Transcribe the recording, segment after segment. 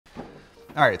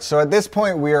All right, so at this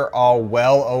point, we are all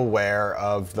well aware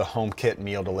of the home kit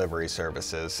meal delivery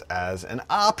services as an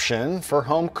option for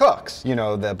home cooks. You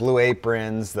know, the Blue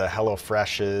Aprons, the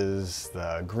HelloFreshes,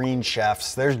 the Green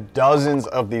Chefs, there's dozens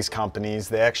of these companies.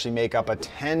 They actually make up a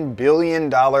 $10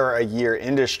 billion a year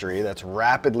industry that's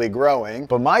rapidly growing.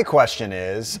 But my question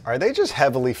is, are they just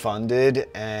heavily funded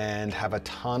and have a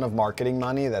ton of marketing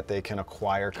money that they can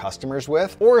acquire customers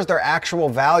with? Or is there actual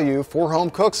value for home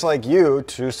cooks like you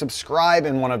to subscribe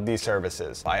in one of these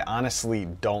services? I honestly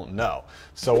don't know.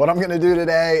 So what I'm gonna do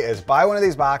today is buy one of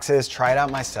these boxes, try it out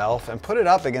myself, and put it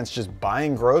up against just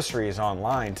buying groceries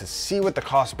online to see what the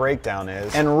cost breakdown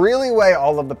is and really weigh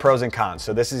all of the pros and cons.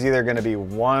 So this is either gonna be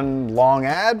one long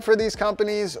ad for these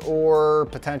companies or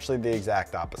potentially the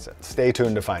exact opposite. Stay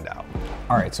tuned to find out.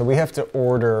 All right, so we have to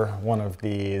order one of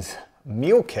these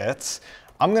meal kits.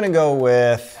 I'm gonna go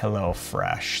with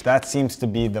HelloFresh. That seems to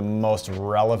be the most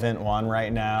relevant one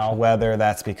right now, whether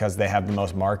that's because they have the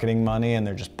most marketing money and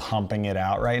they're just pumping it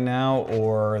out right now,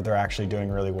 or they're actually doing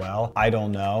really well. I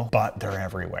don't know, but they're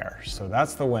everywhere. So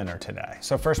that's the winner today.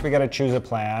 So first we gotta choose a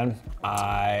plan.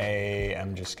 I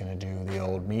am just gonna do the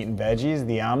old meat and veggies,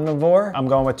 the omnivore. I'm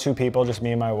going with 2 people, just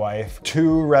me and my wife.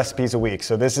 2 recipes a week.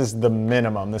 So this is the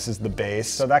minimum, this is the base.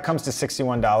 So that comes to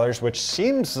 $61, which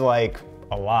seems like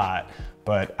a lot.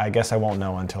 But I guess I won't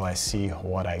know until I see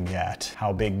what I get,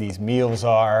 how big these meals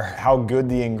are, how good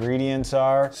the ingredients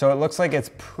are. So it looks like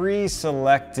it's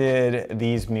pre-selected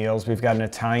these meals. We've got an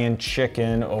Italian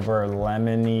chicken over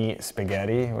lemony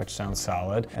spaghetti, which sounds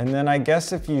solid. And then I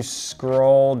guess if you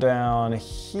scroll down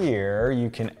here, you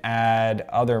can add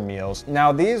other meals.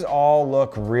 Now these all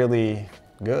look really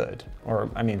good, or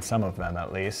I mean, some of them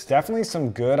at least. Definitely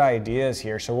some good ideas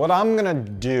here. So what I'm gonna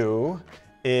do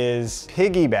is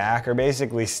piggyback, or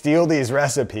basically steal these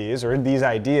recipes or these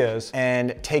ideas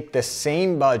and take the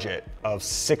same budget of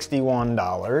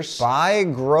 $61, buy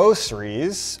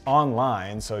groceries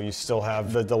online, so you still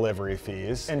have the delivery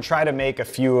fees, and try to make a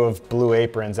few of Blue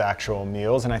Apron's actual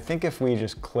meals. And I think if we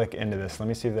just click into this, let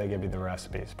me see if they give you the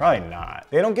recipes. Probably not.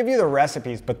 They don't give you the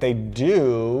recipes, but they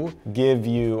do give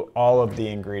you all of the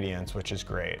ingredients, which is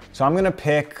great. So I'm gonna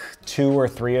pick 2 or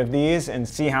 3 of these and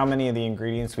see how many of the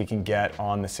ingredients we can get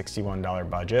on the $61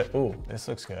 budget. Ooh, this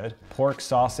looks good. Pork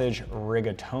sausage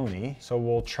rigatoni. So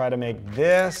we'll try to make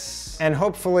this, and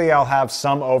hopefully I'll have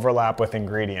some overlap with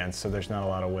ingredients, so there's not a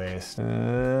lot of waste.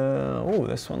 Oh,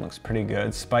 this one looks pretty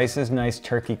good. Spices nice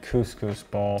turkey couscous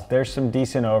bowl. There's some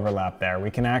decent overlap there.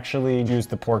 We can actually use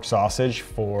the pork sausage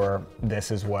for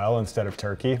this as well instead of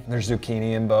turkey. There's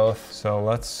zucchini in both. So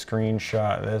let's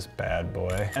screenshot this bad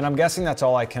boy. And I'm guessing that's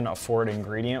all I can afford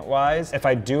ingredient-wise. If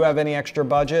I do have any extra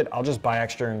budget, I'll just buy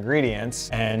extra ingredients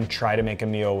and try to make a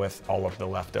meal with all of the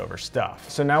leftover stuff.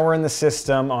 So now we're in the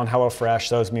system on HelloFresh.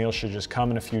 Those meals should just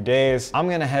come in a few days. I'm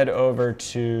gonna head over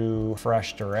to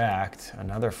Fresh Direct,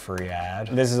 another free ad.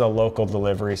 This is a local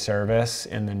delivery service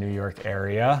in the New York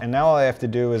area. And now all I have to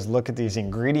do is look at these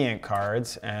ingredient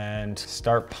cards and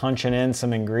start punching in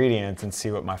some ingredients and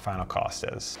see what my final cost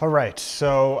is. All right,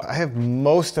 so I have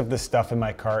most of the stuff in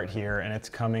my cart here and it's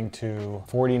coming to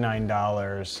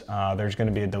 $49. There's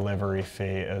gonna be a delivery fee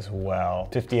as well,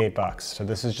 58 bucks. So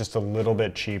this is just a little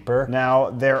bit cheaper.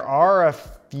 Now, there are a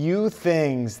few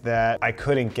things that I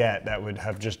couldn't get that would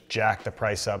have just jacked the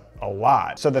price up a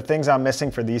lot. So the things I'm missing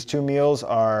for these 2 meals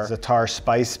are za'atar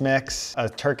spice mix, a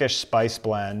Turkish spice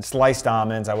blend, sliced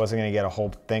almonds. I wasn't gonna get a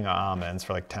whole thing of almonds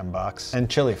for like 10 bucks, and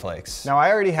chili flakes. Now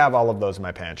I already have all of those in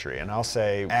my pantry, and I'll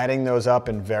say adding those up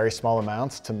in very small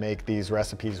amounts to make these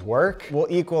recipes work will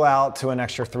equal out to an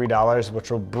extra $3,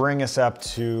 which will bring us up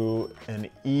to an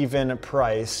even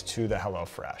price to the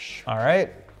HelloFresh. All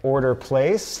right. Order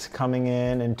placed, coming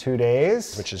in 2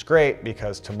 days, which is great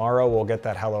because tomorrow we'll get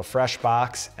that HelloFresh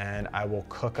box and I will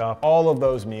cook up all of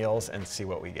those meals and see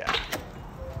what we get.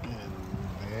 And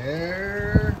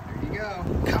there you go.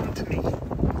 Come to me,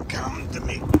 come to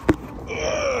me.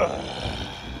 Ugh.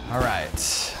 All right,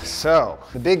 so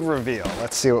the big reveal.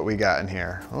 Let's see what we got in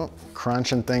here. Oh,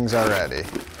 crunching things already.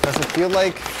 Does it feel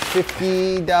like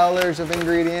 $50 of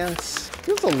ingredients?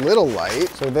 Feels a little light.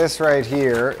 So this right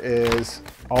here is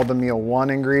all the meal 1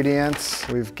 ingredients.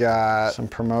 We've got some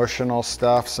promotional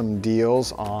stuff, some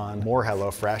deals on more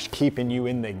HelloFresh, keeping you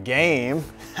in the game.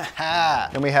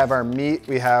 Then we have our meat.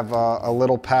 We have a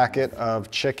little packet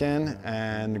of chicken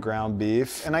and ground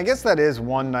beef. And I guess that is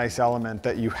one nice element,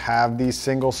 that you have these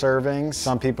single servings.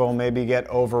 Some people maybe get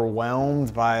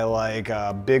overwhelmed by like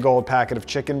a big old packet of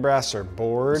chicken breasts or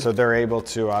bored. So they're able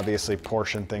to obviously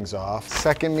portion things off.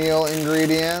 Second meal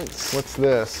ingredients. What's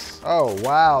this? Oh,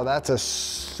 wow, that's a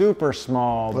super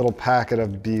small little packet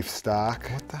of beef stock.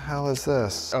 What the hell is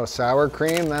this? Oh, sour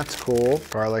cream, that's cool.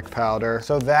 Garlic powder.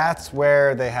 So that's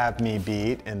where they have me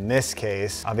beat. In this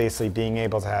case, obviously being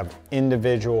able to have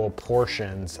individual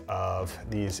portions of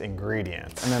these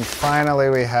ingredients. And then finally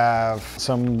we have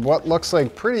some what looks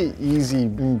like pretty easy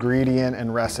ingredient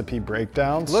and recipe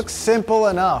breakdowns. Looks simple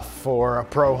enough for a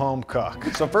pro home cook.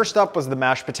 So first up was the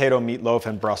mashed potato meatloaf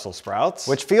and Brussels sprouts,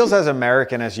 which feels as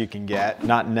American as you can get,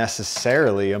 not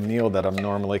necessarily a meal that I'm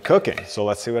normally cooking. So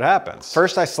let's see what happens.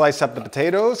 First, I sliced up the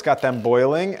potatoes, got them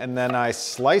boiling, and then I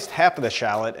sliced half of the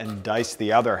shallot and diced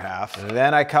the other half.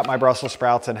 Then I cut my Brussels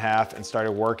sprouts in half and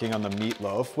started working on the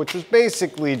meatloaf, which was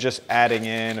basically just adding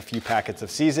in a few packets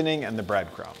of seasoning and the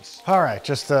breadcrumbs. All right,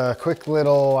 just a quick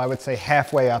little, I would say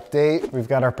halfway update. We've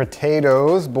got our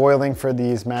potatoes boiling for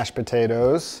these mashed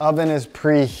potatoes. Oven is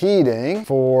preheating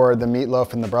for the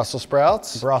meatloaf and the Brussels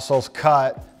sprouts. Brussels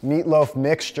cut, meatloaf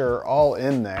mixture all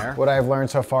in there. What I've learned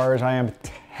so far is I am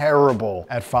terrible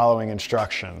at following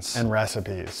instructions and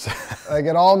recipes. Like,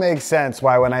 it all makes sense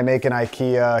why when I make an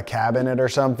IKEA cabinet or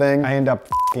something, I end up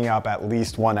f***ing up at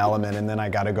least one element and then I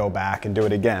gotta go back and do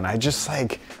it again. I just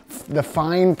like, the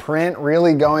fine print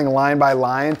really going line by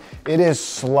line, it is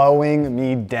slowing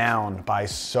me down by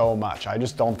so much. I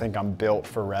just don't think I'm built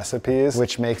for recipes,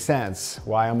 which makes sense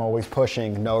why I'm always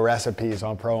pushing no recipes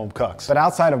on Pro Home Cooks. But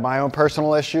outside of my own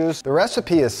personal issues, the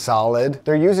recipe is solid.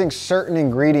 They're using certain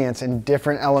ingredients in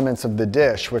different elements of the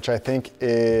dish, which I think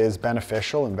is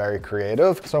beneficial and very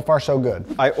creative. So far, so good.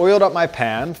 I oiled up my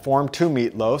pan, formed 2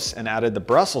 meatloafs, and added the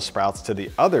Brussels sprouts to the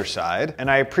other side.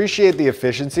 And I appreciate the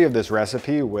efficiency of this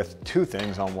recipe with 2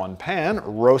 things on one pan,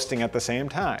 roasting at the same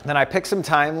time. Then I picked some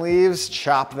thyme leaves,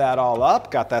 chopped that all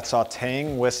up, got that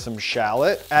sauteing with some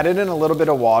shallot, added in a little bit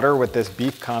of water with this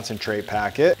beef concentrate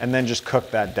packet, and then just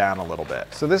cooked that down a little bit.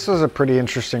 So this was a pretty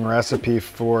interesting recipe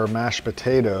for mashed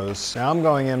potatoes. Now I'm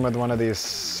going in with one of these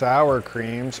sour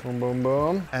creams, boom, boom,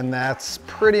 boom. And that's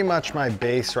pretty much my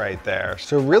base right there.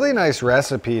 So really nice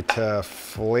recipe to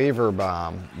flavor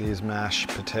bomb these mashed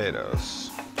potatoes.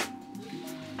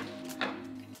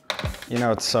 You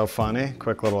know, it's so funny,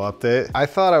 quick little update. I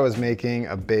thought I was making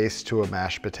a base to a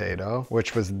mashed potato,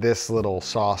 which was this little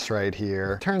sauce right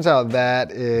here. Turns out that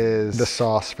is the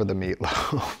sauce for the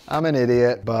meatloaf. I'm an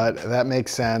idiot, but that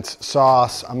makes sense.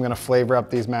 Sauce, I'm gonna flavor up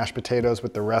these mashed potatoes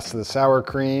with the rest of the sour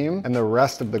cream and the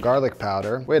rest of the garlic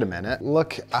powder. Wait a minute,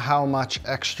 look how much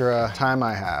extra thyme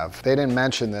I have. They didn't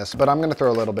mention this, but I'm gonna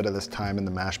throw a little bit of this thyme in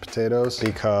the mashed potatoes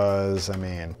because, I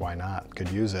mean, why not? Could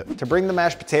use it. To bring the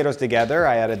mashed potatoes together,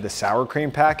 I added the sour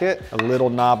cream packet, a little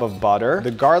knob of butter,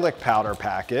 the garlic powder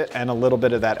packet, and a little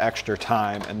bit of that extra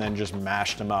thyme, and then just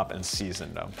mashed them up and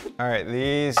seasoned them. All right,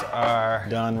 these are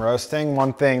done roasting.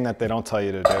 One thing that they don't tell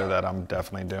you to do that I'm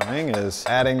definitely doing is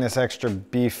adding this extra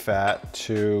beef fat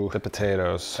to the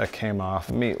potatoes that came off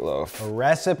meatloaf. A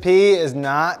recipe is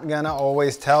not gonna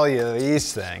always tell you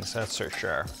these things, that's for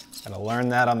sure. Gotta learn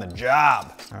that on the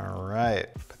job. All right.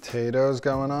 Potatoes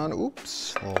going on.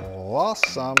 Oops, lost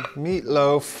some.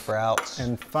 Meatloaf, sprouts,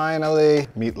 and finally,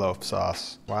 meatloaf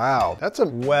sauce. Wow, that's a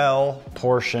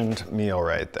well-portioned meal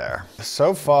right there.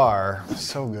 So far,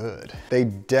 so good. They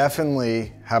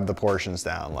definitely have the portions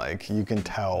down. Like, you can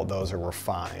tell those are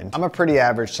refined. I'm a pretty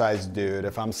average sized dude.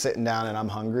 If I'm sitting down and I'm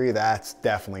hungry, that's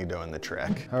definitely doing the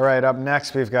trick. All right, up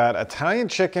next, we've got Italian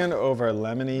chicken over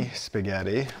lemony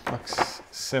spaghetti. Looks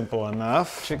simple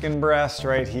enough. Chicken breast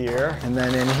right here. And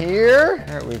then in here,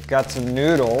 all right, we've got some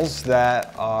noodles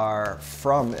that are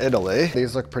from Italy.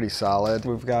 These look pretty solid.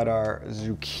 We've got our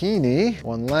zucchini,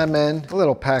 1 lemon, a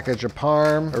little package of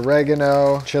parm,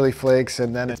 oregano, chili flakes,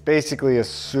 and then it's basically a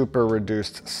super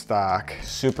reduced stock.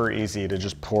 Super easy to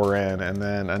just pour in, and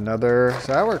then another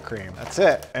sour cream. That's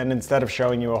it. And instead of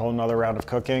showing you a whole nother round of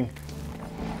cooking,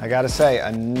 I gotta say,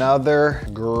 another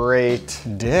great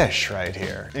dish right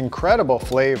here. Incredible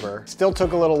flavor. Still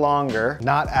took a little longer,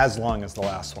 not as long as the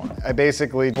last one. I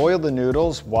basically boiled the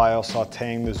noodles while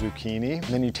sauteing the zucchini. And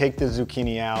then you take the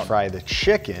zucchini out, fry the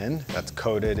chicken that's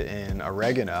coated in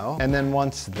oregano. And then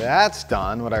once that's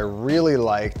done, what I really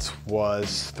liked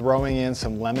was throwing in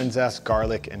some lemon zest,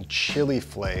 garlic, and chili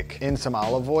flake in some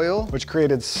olive oil, which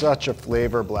created such a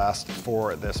flavor blast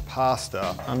for this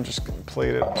pasta. I'm just gonna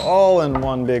plate it all in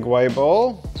one big white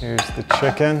bowl. Here's the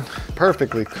chicken.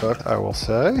 Perfectly cooked, I will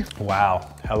say.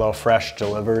 Wow, HelloFresh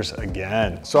delivers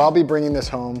again. So I'll be bringing this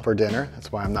home for dinner.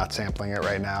 That's why I'm not sampling it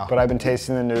right now. But I've been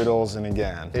tasting the noodles, and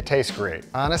again, it tastes great.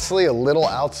 Honestly, a little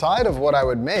outside of what I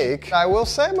would make. I will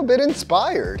say I'm a bit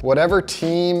inspired. Whatever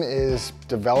team is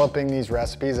developing these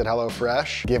recipes at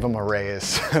HelloFresh, give them a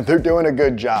raise. They're doing a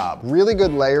good job. Really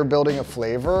good layer building of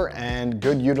flavor and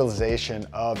good utilization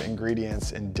of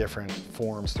ingredients in different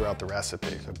forms throughout the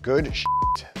recipe. So good shit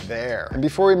there. And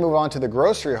before we move on to the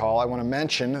grocery haul, I want to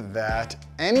mention that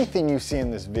anything you see in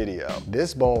this video,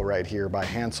 this bowl right here by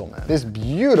Hanselman, this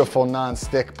beautiful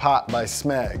non-stick pot by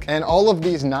Smeg, and all of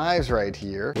these knives right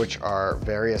here, which are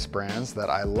various brands that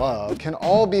I love, can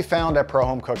all be found at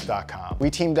prohomecooks.com. We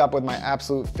teamed up with my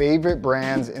absolute favorite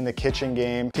brands in the kitchen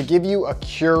game to give you a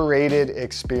curated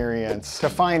experience to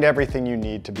find everything you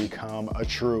need to become a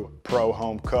true pro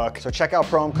home cook. So check out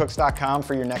prohomecooks.com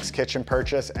for your next kitchen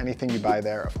purchase. Anything you buy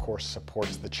there, of course,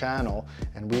 supports the channel,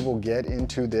 and we will get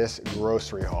into this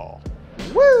grocery haul.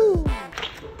 Woo!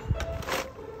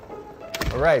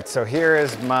 All right, so here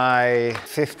is my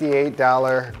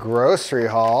 $58 grocery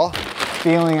haul.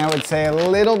 Feeling, I would say, a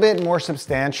little bit more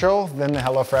substantial than the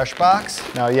HelloFresh box.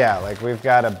 Now, yeah, like we've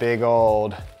got a big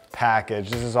old package.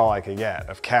 This is all I could get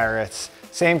of carrots.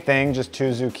 Same thing, just 2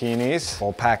 zucchinis.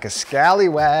 Whole pack of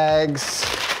scallywags.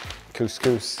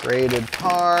 Couscous, grated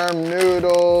parm,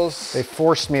 noodles. They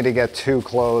forced me to get 2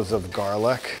 cloves of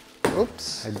garlic.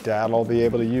 Oops, I doubt I'll be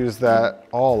able to use that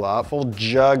all up. Full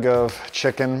jug of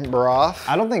chicken broth.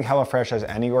 I don't think HelloFresh has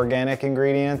any organic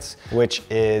ingredients, which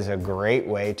is a great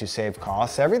way to save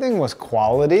costs. Everything was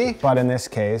quality, but in this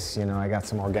case, you know, I got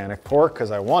some organic pork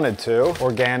because I wanted to.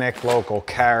 Organic local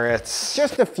carrots,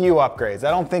 just a few upgrades.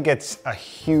 I don't think it's a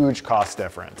huge cost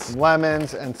difference. Some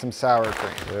lemons and some sour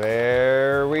cream.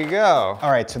 There we go.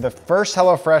 All right, so the first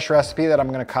HelloFresh recipe that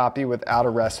I'm gonna copy without a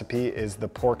recipe is the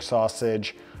pork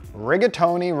sausage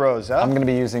Rigatoni Rosa. I'm gonna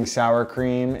be using sour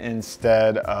cream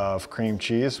instead of cream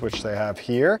cheese, which they have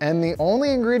here. And the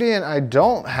only ingredient I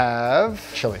don't have,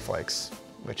 chili flakes,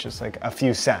 which is like a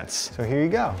few cents. So here you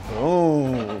go.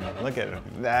 Boom, look at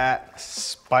that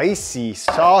spicy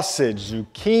sausage,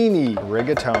 zucchini,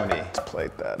 rigatoni. Let's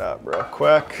plate that up real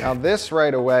quick. Now this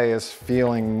right away is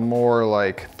feeling more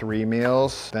like 3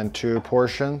 meals than 2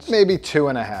 portions, maybe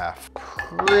 2.5.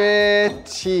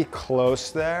 Pretty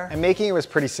close there. And making it was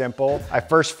pretty simple. I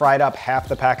first fried up half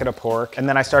the packet of pork, and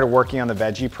then I started working on the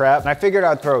veggie prep. And I figured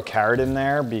I'd throw a carrot in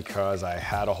there because I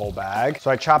had a whole bag.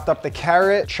 So I chopped up the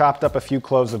carrot, chopped up a few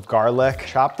cloves of garlic,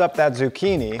 chopped up that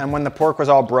zucchini, and when the pork was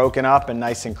all broken up and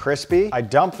nice and crispy, I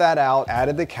dumped that out,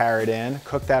 added the carrot in,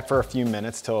 cooked that for a few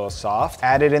minutes till it was soft,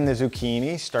 added in the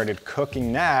zucchini, started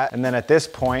cooking that, and then at this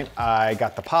point, I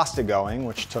got the pasta going,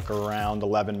 which took around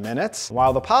 11 minutes.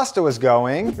 While the pasta was going,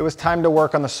 it was time to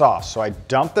work on the sauce, so I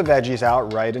dumped the veggies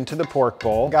out right into the pork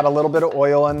bowl, got a little bit of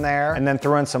oil in there, and then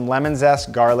threw in some lemon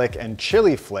zest, garlic, and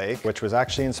chili flake, which was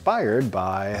actually inspired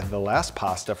by the last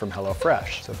pasta from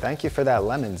HelloFresh. So thank you for that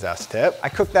lemon zest tip. I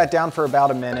cooked that down for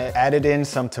about a minute, added in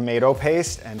some tomato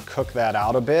paste and cooked that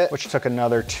out a bit, which took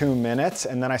another 2 minutes.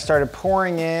 And then I started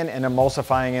pouring in and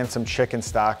emulsifying in some chicken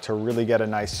stock to really get a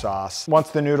nice sauce. Once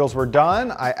the noodles were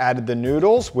done, I added the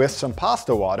noodles with some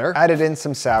pasta water, added in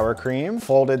some sour cream,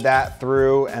 folded that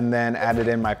through, and then added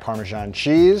in my Parmesan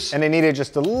cheese. And I needed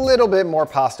just a little bit more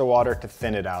pasta water to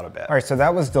thin it out a bit. All right, so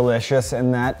that was delicious.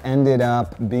 And that ended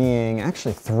up being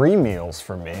actually 3 meals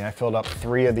for me. I filled up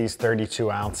 3 of these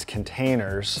 32-ounce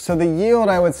containers. So the yield,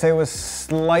 I would say, was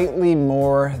slightly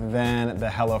more than the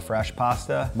HelloFresh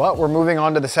pasta. But we're moving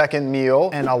on to the second meal,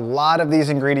 and a lot of these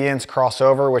ingredients cross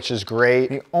over, which is great.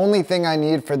 The only thing I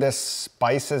need for this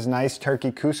Spice is Nice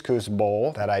turkey couscous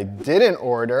bowl that I didn't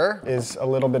order is a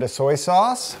little bit of soy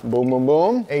sauce. Boom, boom,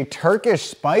 boom. A Turkish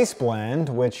spice blend,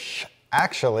 which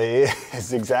actually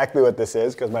is exactly what this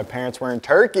is because my parents were in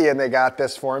Turkey and they got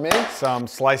this for me. Some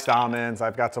sliced almonds.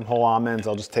 I've got some whole almonds.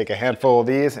 I'll just take a handful of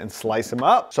these and slice them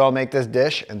up. So I'll make this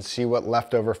dish and see what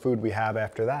leftover food we have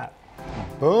after that.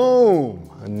 Boom,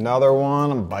 another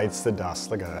one bites the dust.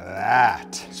 Look at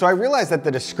that. So I realized that the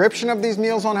description of these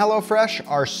meals on HelloFresh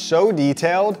are so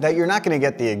detailed that you're not gonna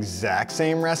get the exact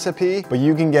same recipe, but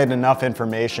you can get enough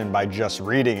information by just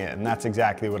reading it, and that's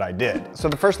exactly what I did. So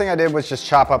the first thing I did was just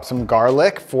chop up some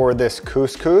garlic for this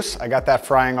couscous. I got that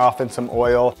frying off in some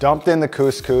oil, dumped in the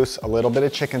couscous, a little bit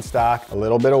of chicken stock, a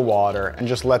little bit of water, and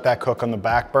just let that cook on the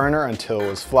back burner until it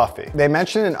was fluffy. They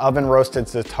mentioned an oven roasted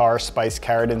za'atar spiced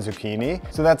carrot and zucchini,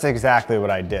 so that's exactly what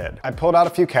I did. I pulled out a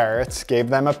few carrots, gave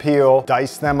them a peel,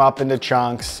 diced them up into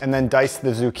chunks, and then diced the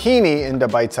zucchini into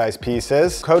bite-sized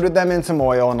pieces, coated them in some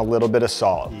oil and a little bit of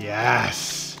salt.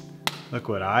 Yes. Look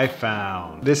what I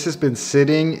found. This has been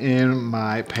sitting in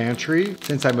my pantry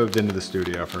since I moved into the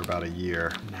studio for about a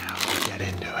year. Now we get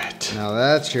into it. Now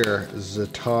that's your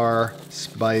za'atar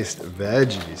spiced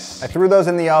veggies. I threw those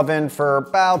in the oven for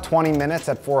about 20 minutes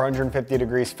at 450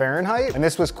 degrees Fahrenheit. And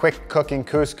this was quick cooking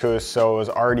couscous, so it was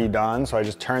already done. So I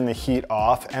just turned the heat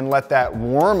off and let that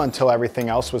warm until everything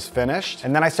else was finished.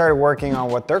 And then I started working on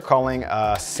what they're calling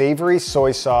a savory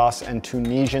soy sauce and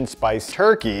Tunisian spiced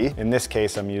turkey. In this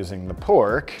case, I'm using the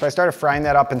pork. So I started frying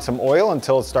that up in some oil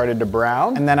until it started to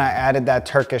brown. And then I added that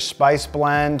Turkish spice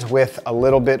blend with a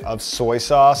little bit of soy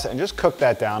sauce and just cooked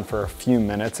that down for a few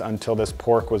minutes until this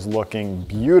pork was looking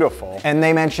beautiful. And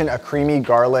they mentioned a creamy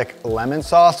garlic lemon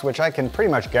sauce, which I can pretty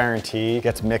much guarantee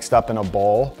gets mixed up in a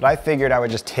bowl. But I figured I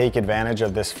would just take advantage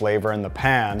of this flavor in the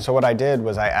pan. So what I did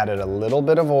was I added a little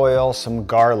bit of oil, some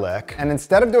garlic, and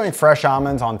instead of doing fresh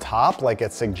almonds on top like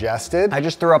it suggested, I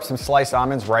just threw up some sliced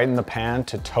almonds right in the pan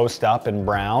to toast up and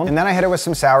brown. And then I hit it with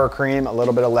some sour cream, a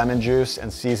little bit of lemon juice,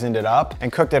 and seasoned it up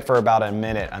and cooked it for about a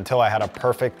minute until I had a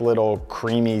perfect little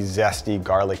creamy, zesty,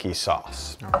 garlicky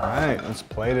sauce. All right, let's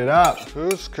plate it up.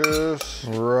 Couscous,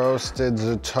 roasted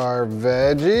za'atar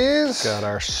veggies. Got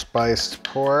our spiced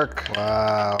pork.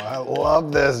 Wow, I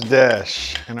love this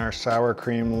dish. And our sour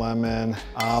cream, lemon,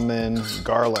 almond,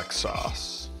 garlic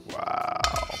sauce. Wow.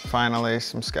 Finally,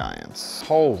 some scallions.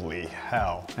 Holy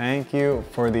hell. Thank you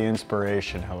for the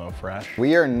inspiration, HelloFresh.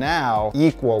 We are now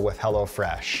equal with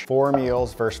HelloFresh. 4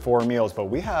 meals versus 4 meals, but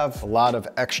we have a lot of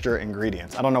extra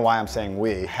ingredients. I don't know why I'm saying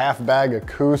we. Half bag of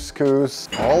couscous,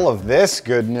 all of this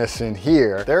goodness in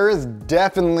here. There is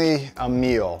definitely a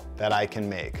meal that I can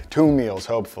make. 2 meals,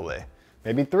 hopefully.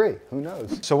 Maybe 3, who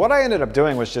knows? So what I ended up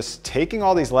doing was just taking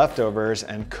all these leftovers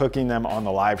and cooking them on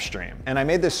the live stream. And I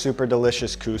made this super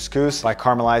delicious couscous by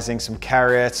caramelizing some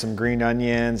carrots, some green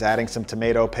onions, adding some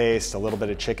tomato paste, a little bit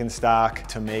of chicken stock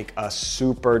to make a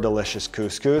super delicious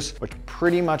couscous, which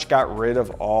pretty much got rid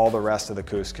of all the rest of the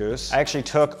couscous. I actually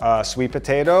took a sweet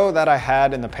potato that I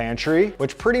had in the pantry,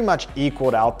 which pretty much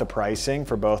equaled out the pricing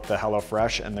for both the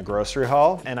HelloFresh and the grocery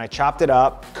haul. And I chopped it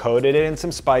up, coated it in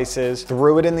some spices,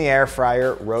 threw it in the air fryer,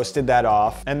 roasted that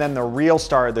off. And then the real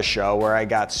star of the show, where I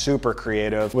got super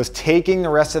creative, was taking the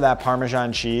rest of that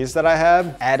Parmesan cheese that I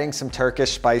had, adding some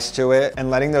Turkish spice to it, and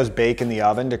letting those bake in the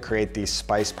oven to create these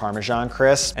spiced Parmesan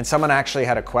crisps. And someone actually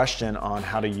had a question on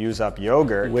how to use up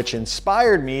yogurt, which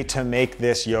inspired me to make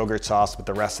this yogurt sauce with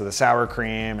the rest of the sour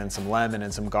cream and some lemon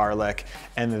and some garlic.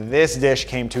 And this dish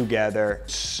came together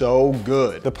so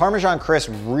good. The Parmesan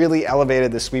crisp really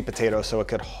elevated the sweet potato so it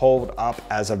could hold up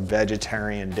as a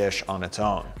vegetarian dish on its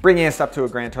own, bringing us up to a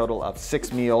grand total of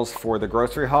 6 meals for the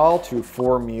grocery haul to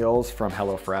 4 meals from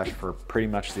HelloFresh for pretty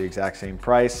much the exact same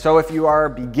price. So if you are a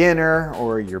beginner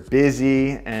or you're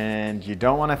busy and you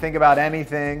don't want to think about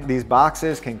anything, these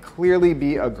boxes can clearly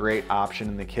be a great option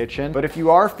in the kitchen. But if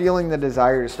you are feeling the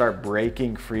desire to start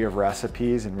breaking free of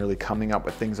recipes and really coming up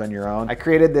with things on your own, I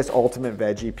created this ultimate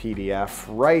veggie PDF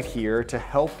right here to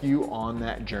help you on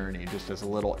that journey, just as a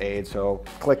little aid. So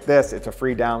click this, it's a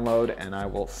free download, and I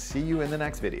will see you in the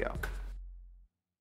next video.